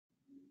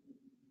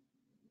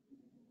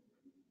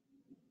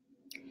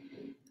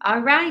All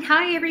right.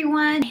 Hi,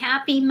 everyone.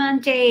 Happy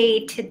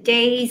Monday.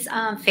 Today's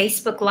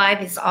Facebook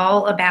Live is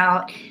all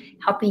about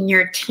helping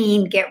your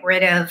teen get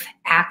rid of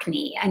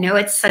acne. I know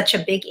it's such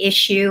a big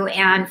issue.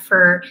 And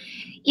for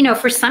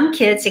some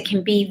kids, it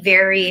can be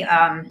very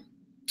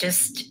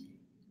just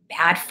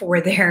bad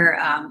for their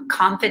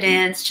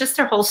confidence, just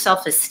their whole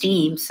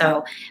self-esteem.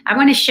 So I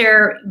want to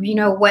share,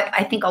 what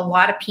I think a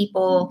lot of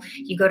people,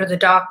 you go to the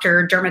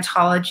doctor,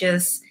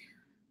 dermatologist,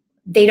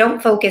 they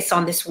don't focus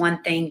on this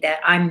one thing that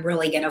I'm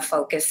really going to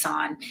focus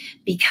on,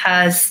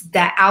 because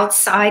the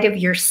outside of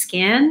your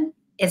skin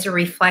is a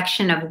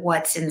reflection of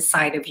what's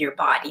inside of your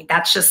body.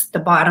 That's just the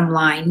bottom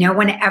line. No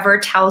one ever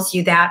tells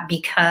you that,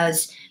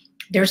 because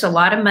there's a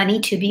lot of money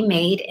to be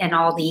made in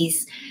all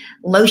these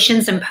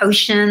lotions and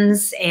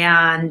potions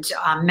and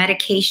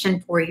medication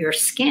for your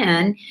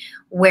skin,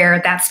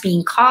 where that's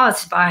being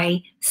caused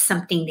by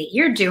something that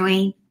you're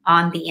doing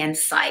on the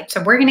inside.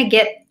 So we're going to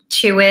get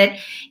to it.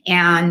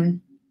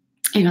 And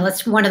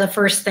that's one of the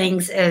first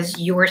things is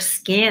your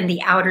skin,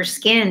 the outer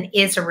skin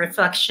is a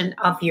reflection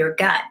of your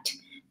gut.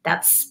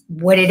 That's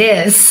what it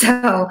is.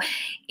 So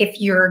if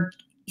your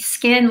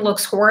skin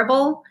looks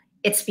horrible,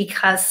 it's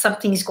because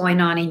something's going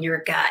on in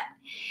your gut.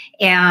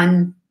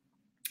 And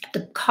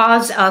the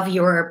cause of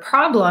your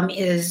problem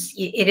is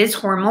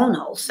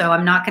hormonal. So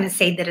I'm not going to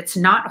say that it's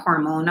not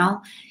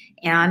hormonal.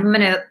 And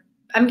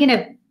I'm going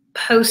to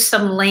post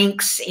some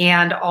links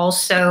and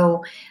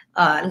also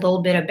a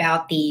little bit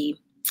about the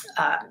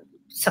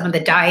some of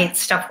the diet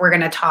stuff we're going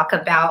to talk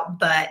about.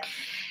 But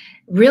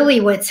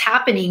really what's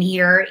happening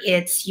here,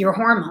 it's your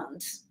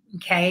hormones,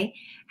 okay?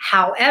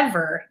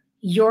 However,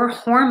 your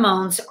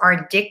hormones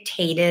are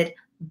dictated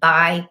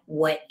by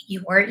what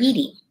you are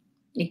eating.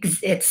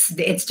 It's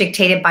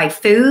dictated by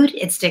food,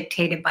 it's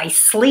dictated by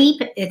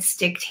sleep, it's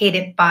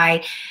dictated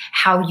by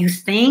how you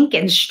think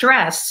and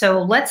stress. So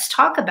let's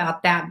talk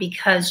about that,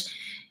 because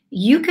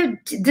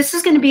this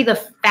is going to be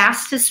the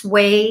fastest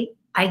way.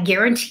 I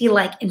guarantee,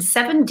 like in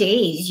 7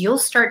 days, you'll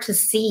start to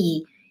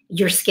see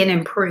your skin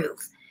improve.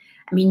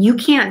 I mean, you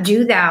can't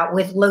do that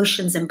with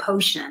lotions and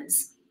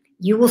potions.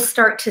 You will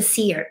start to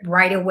see it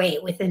right away.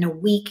 Within a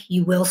week,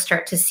 you will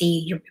start to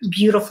see your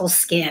beautiful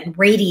skin,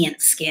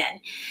 radiant skin.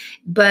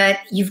 But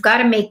you've got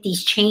to make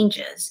these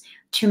changes.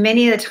 Too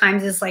many of the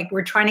times it's like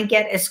we're trying to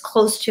get as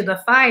close to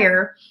the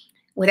fire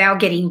without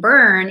getting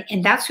burned.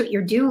 And that's what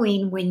you're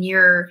doing when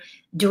you're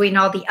doing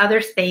all the other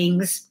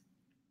things,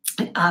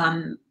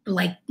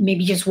 like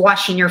maybe just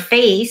washing your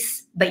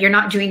face, but you're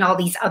not doing all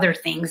these other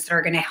things that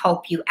are going to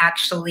help you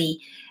actually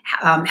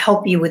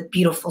help you with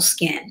beautiful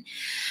skin.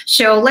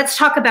 So let's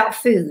talk about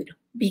food,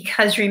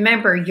 because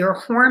remember, your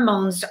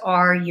hormones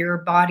are your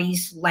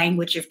body's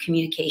language of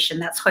communication.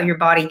 That's how your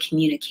body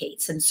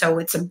communicates. And so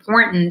it's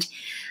important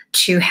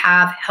to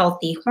have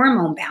healthy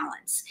hormone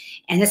balance.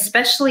 And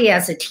especially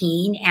as a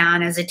teen,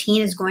 and as a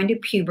teen is going to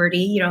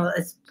puberty,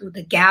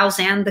 the gals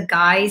and the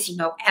guys,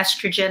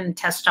 estrogen and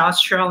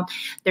testosterone,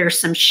 there's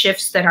some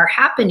shifts that are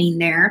happening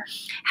there.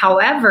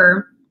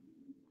 However,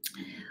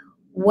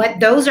 what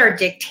those are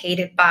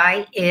dictated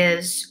by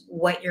is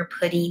what you're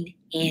putting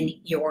in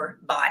your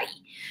body.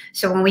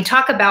 So when we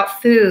talk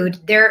about food,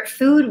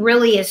 food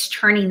really is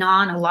turning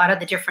on a lot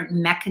of the different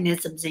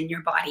mechanisms in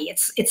your body.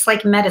 It's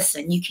like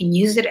medicine. You can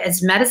use it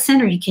as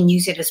medicine or you can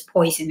use it as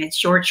poison.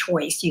 It's your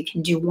choice. You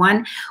can do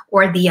one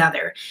or the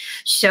other.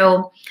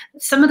 So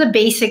some of the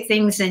basic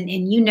things, and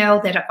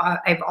that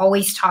I've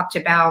always talked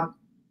about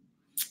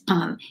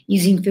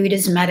using food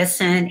as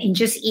medicine, and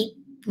just eat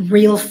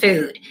real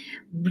food.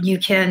 You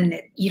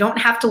don't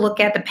have to look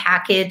at the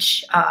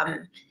package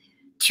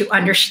to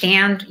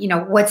understand,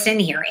 what's in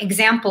here.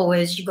 Example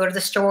is you go to the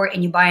store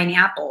and you buy an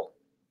apple.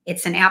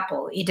 It's an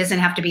apple. It doesn't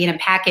have to be in a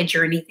package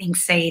or anything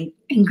saying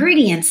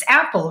ingredients,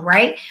 apple,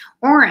 right?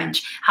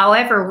 Orange.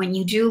 However, when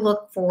you do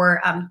look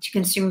for to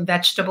consume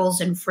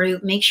vegetables and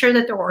fruit, make sure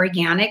that they're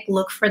organic.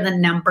 Look for the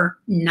number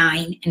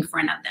 9 in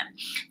front of them.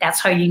 That's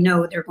how you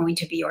know they're going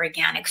to be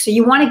organic. So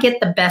you want to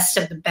get the best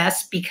of the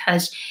best,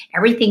 because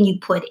everything you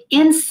put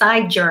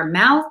inside your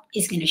mouth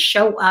is going to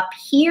show up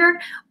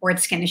here, or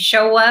it's going to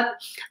show up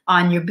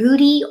on your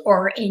booty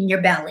or in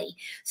your belly.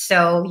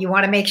 So you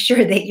want to make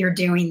sure that you're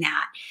doing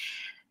that.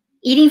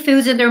 Eating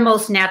foods in their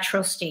most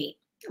natural state.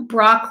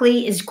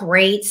 Broccoli is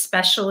great,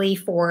 especially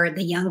for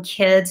the young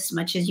kids. As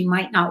much as you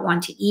might not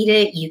want to eat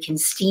it, you can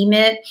steam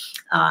it.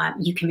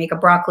 You can make a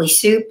broccoli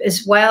soup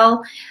as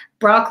well.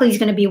 Broccoli is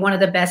going to be one of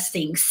the best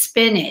things.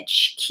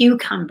 Spinach,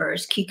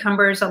 cucumbers.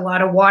 Cucumbers, a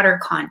lot of water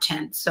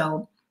content.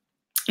 So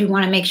you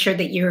want to make sure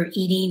that you're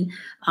eating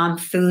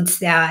foods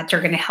that are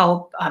going to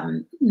help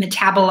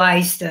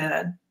metabolize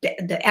the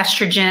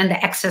estrogen,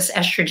 the excess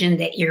estrogen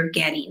that you're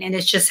getting. And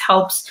it just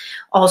helps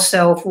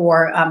also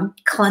for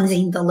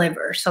cleansing the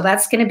liver. So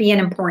that's going to be an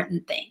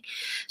important thing.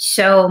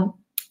 So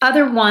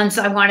Other ones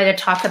I wanted to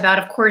talk about,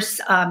 of course,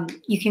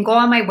 you can go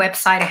on my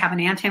website. I have an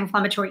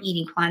anti-inflammatory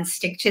eating plan.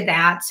 Stick to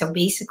that. So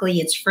basically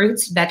it's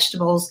fruits,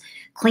 vegetables,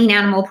 clean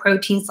animal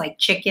proteins like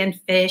chicken,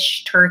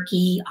 fish,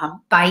 turkey,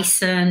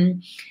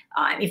 bison.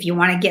 If you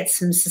want to get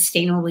some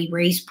sustainably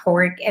raised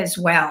pork as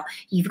well.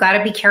 You've got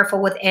to be careful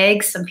with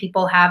eggs. Some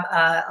people have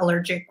an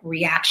allergic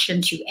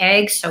reaction to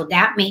eggs. So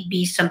that may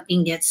be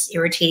something that's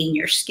irritating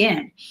your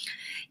skin.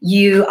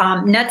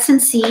 Nuts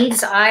and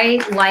seeds. I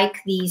like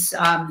these,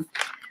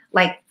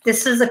 like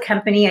this is a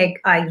company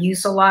I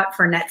use a lot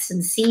for nuts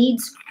and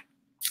seeds.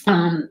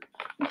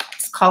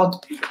 It's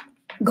called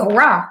Go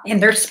Raw,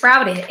 and they're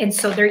sprouted, and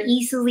so they're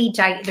easily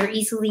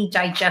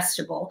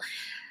digestible.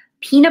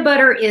 Peanut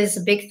butter is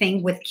a big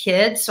thing with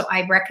kids, so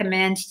I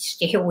recommend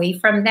stay away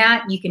from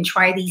that. You can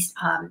try these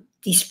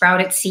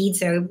sprouted seeds;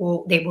 they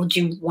will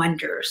do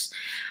wonders.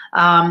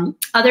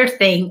 Other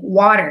thing,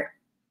 water.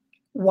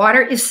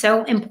 Water is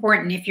so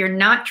important. If you're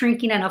not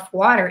drinking enough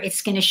water,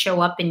 it's going to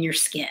show up in your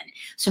skin.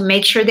 So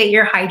make sure that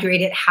you're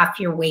hydrated, half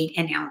your weight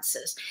in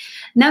ounces.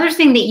 Another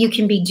thing that you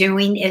can be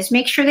doing is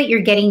make sure that you're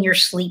getting your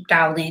sleep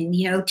dialed in.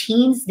 You know,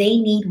 teens, they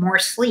need more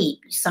sleep.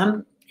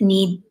 Some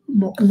need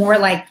more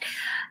like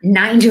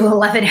 9 to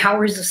 11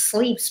 hours of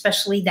sleep,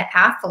 especially the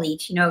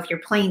athletes. You know, if you're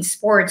playing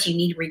sports, you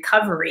need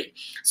recovery.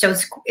 So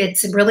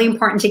it's really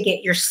important to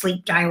get your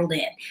sleep dialed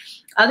in.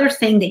 Other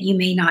thing that you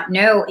may not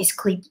know is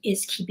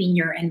keeping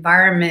your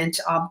environment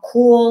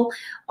cool.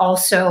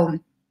 Also,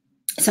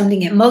 something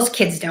that most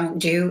kids don't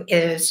do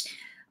is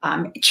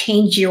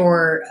change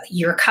your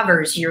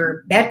covers,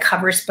 your bed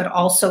covers, but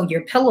also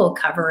your pillow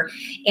cover.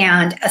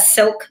 And a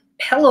silk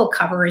pillow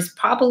cover is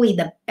probably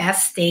the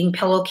best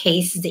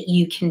pillowcase that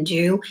you can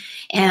do,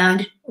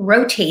 and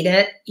rotate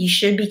it. You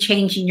should be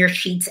changing your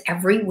sheets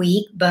every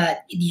week,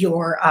 but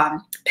your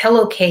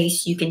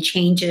pillowcase, you can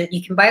change it.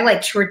 You can buy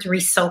like 2 or 3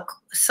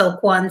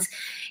 silk ones,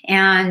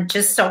 and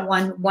just so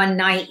one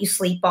night you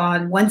sleep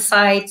on one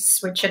side,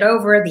 switch it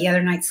over, the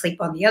other night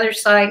sleep on the other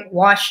side,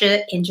 wash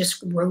it, and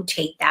just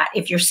rotate that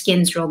if your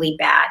skin's really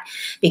bad.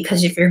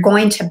 Because if you're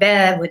going to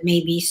bed with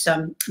maybe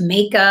some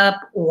makeup,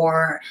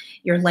 or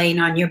you're laying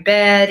on your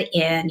bed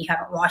and you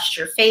haven't washed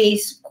your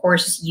face, of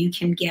course you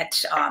can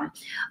get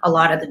a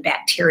lot of the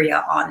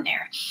bacteria on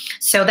there.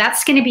 So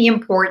that's going to be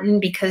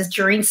important, because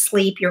during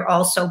sleep you're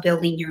also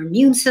building your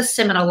immune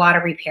system, and a lot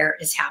of repair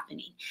is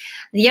happening.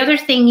 The other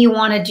thing you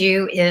want to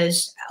do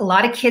is, a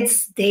lot of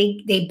kids,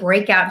 they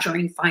break out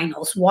during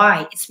finals.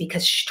 Why? It's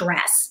because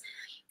stress.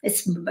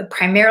 It's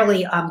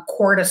primarily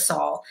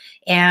cortisol,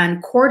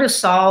 and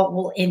cortisol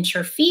will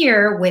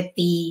interfere with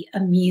the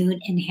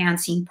immune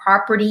enhancing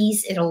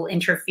properties. It'll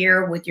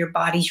interfere with your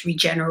body's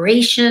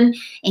regeneration,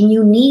 and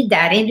you need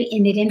that, and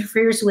it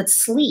interferes with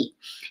sleep,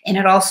 and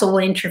it also will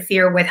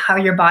interfere with how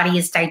your body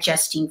is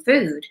digesting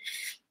food.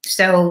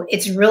 So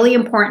it's really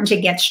important to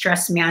get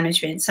stress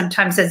management.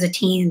 Sometimes as a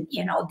teen,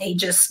 you know, they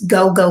just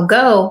go,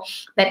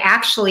 but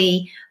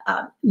actually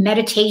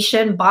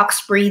meditation,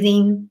 box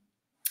breathing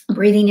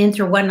in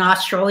through one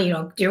nostril, you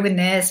know, doing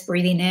this,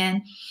 breathing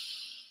in,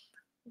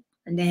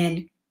 and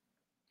then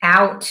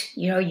out,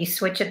 you know, you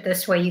switch it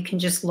this way. You can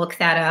just look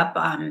that up.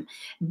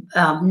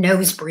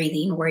 Nose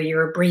breathing, where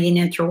you're breathing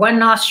in through one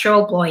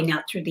nostril, blowing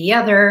out through the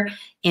other,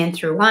 in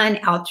through one,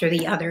 out through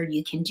the other.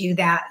 You can do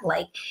that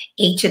like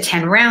 8 to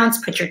 10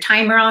 rounds. Put your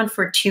timer on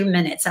for 2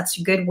 minutes. That's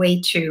a good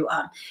way to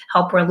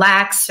help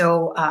relax.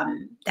 So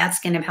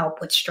that's going to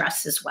help with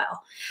stress as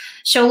well.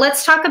 So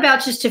let's talk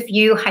about just a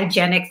few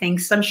hygienic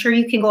things. I'm sure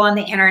you can go on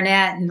the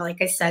internet, and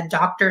like I said,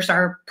 doctors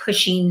are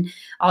pushing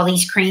all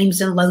these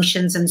creams and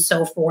lotions and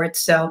so forth.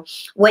 So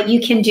what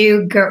you can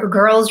do,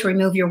 girls,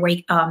 remove your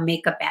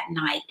makeup at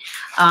night.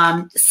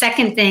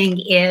 Second thing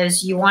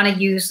is you want to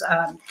use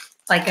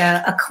like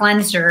a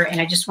cleanser, and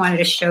I just wanted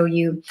to show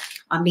you,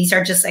 these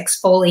are just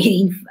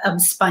exfoliating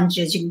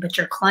sponges. You can put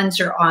your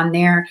cleanser on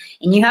there,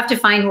 and you have to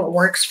find what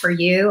works for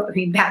you. I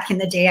mean, back in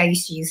the day, I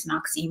used to use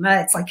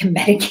Noxzema. It's like a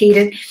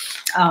medicated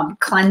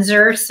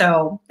cleanser,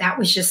 so that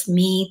was just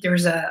me.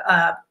 There's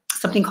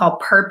something called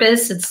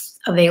Purpose. It's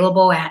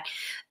available at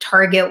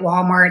Target,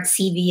 Walmart,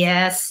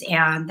 CVS,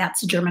 and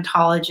that's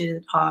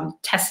dermatologist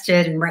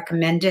tested and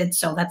recommended.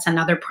 So that's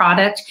another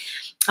product.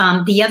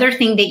 The other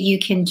thing that you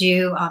can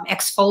do,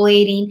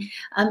 exfoliating,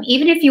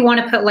 even if you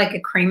want to put like a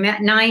cream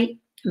at night.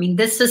 I mean,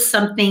 this is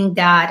something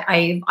that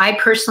I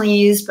personally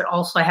use, but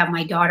also I have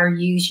my daughter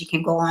use. You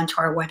can go onto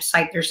our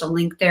website. There's a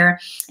link there,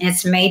 and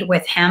it's made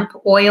with hemp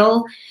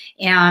oil,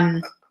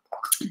 and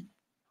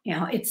you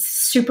know, it's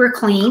super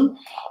clean.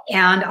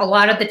 And a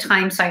lot of the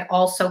times I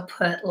also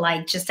put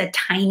like just a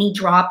tiny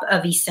drop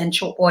of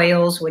essential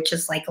oils, which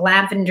is like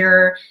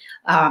lavender,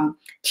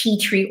 tea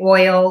tree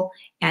oil,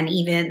 and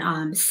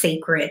even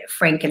sacred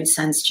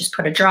frankincense. Just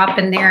put a drop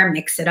in there,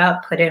 mix it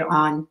up, put it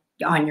on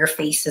your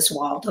face as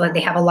well.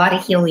 They have a lot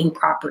of healing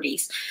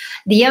properties.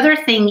 The other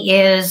thing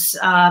is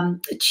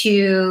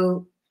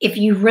if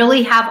you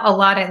really have a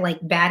lot of like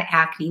bad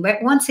acne,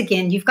 but once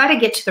again, you've got to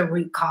get to the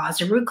root cause.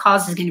 The root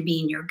cause is going to be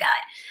in your gut.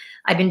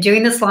 I've been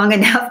doing this long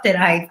enough that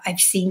I've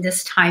seen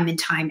this time and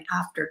time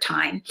after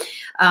time.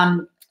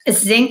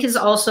 Zinc is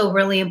also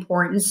really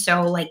important.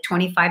 So like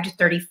 25 to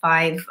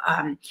 35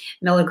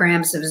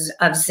 milligrams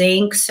of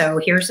zinc.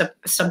 So here's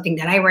something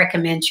that I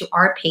recommend to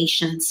our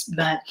patients.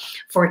 But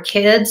for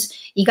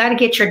kids, you got to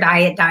get your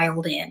diet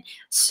dialed in.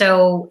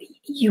 So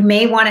you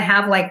may want to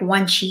have like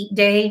one cheat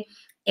day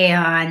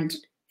and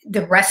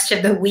the rest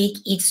of the week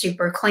eat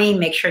super clean.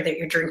 Make sure that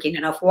you're drinking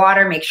enough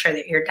water. Make sure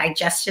that your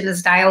digestion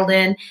is dialed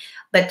in.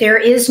 But there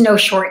is no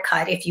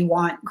shortcut if you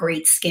want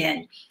great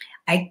skin.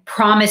 I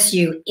promise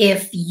you,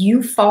 if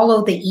you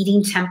follow the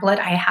eating template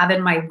I have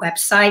in my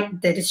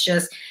website, that is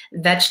just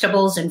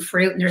vegetables and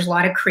fruit, and there's a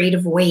lot of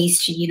creative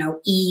ways to,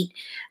 eat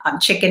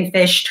chicken,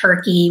 fish,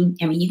 turkey.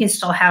 I mean, you can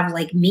still have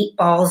like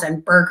meatballs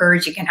and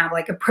burgers. You can have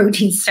like a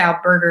protein style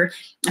burger.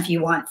 If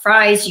you want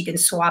fries, you can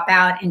swap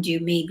out and do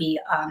maybe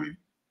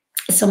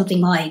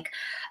something like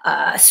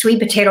sweet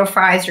potato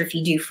fries, or if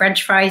you do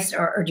French fries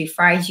or do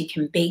fries, you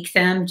can bake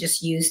them.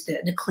 Just use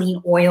the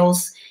clean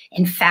oils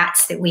and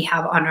fats that we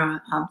have on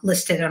our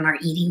listed on our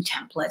eating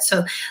template.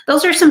 So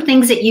those are some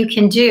things that you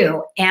can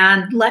do,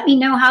 and let me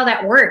know how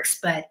that works.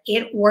 But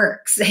it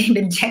works.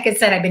 Like I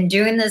said, I've been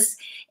doing this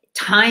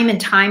time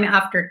and time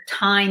after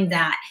time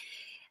that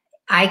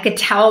I could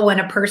tell when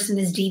a person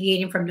is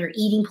deviating from their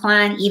eating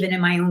plan, even in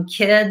my own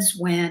kids,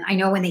 when I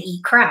know when they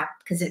eat crap,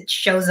 because it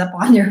shows up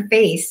on their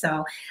face.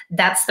 So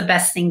that's the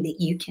best thing that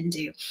you can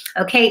do.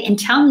 Okay,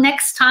 until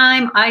next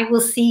time, I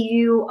will see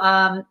you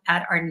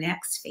at our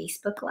next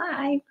Facebook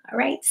Live. All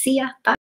right, see ya. Bye.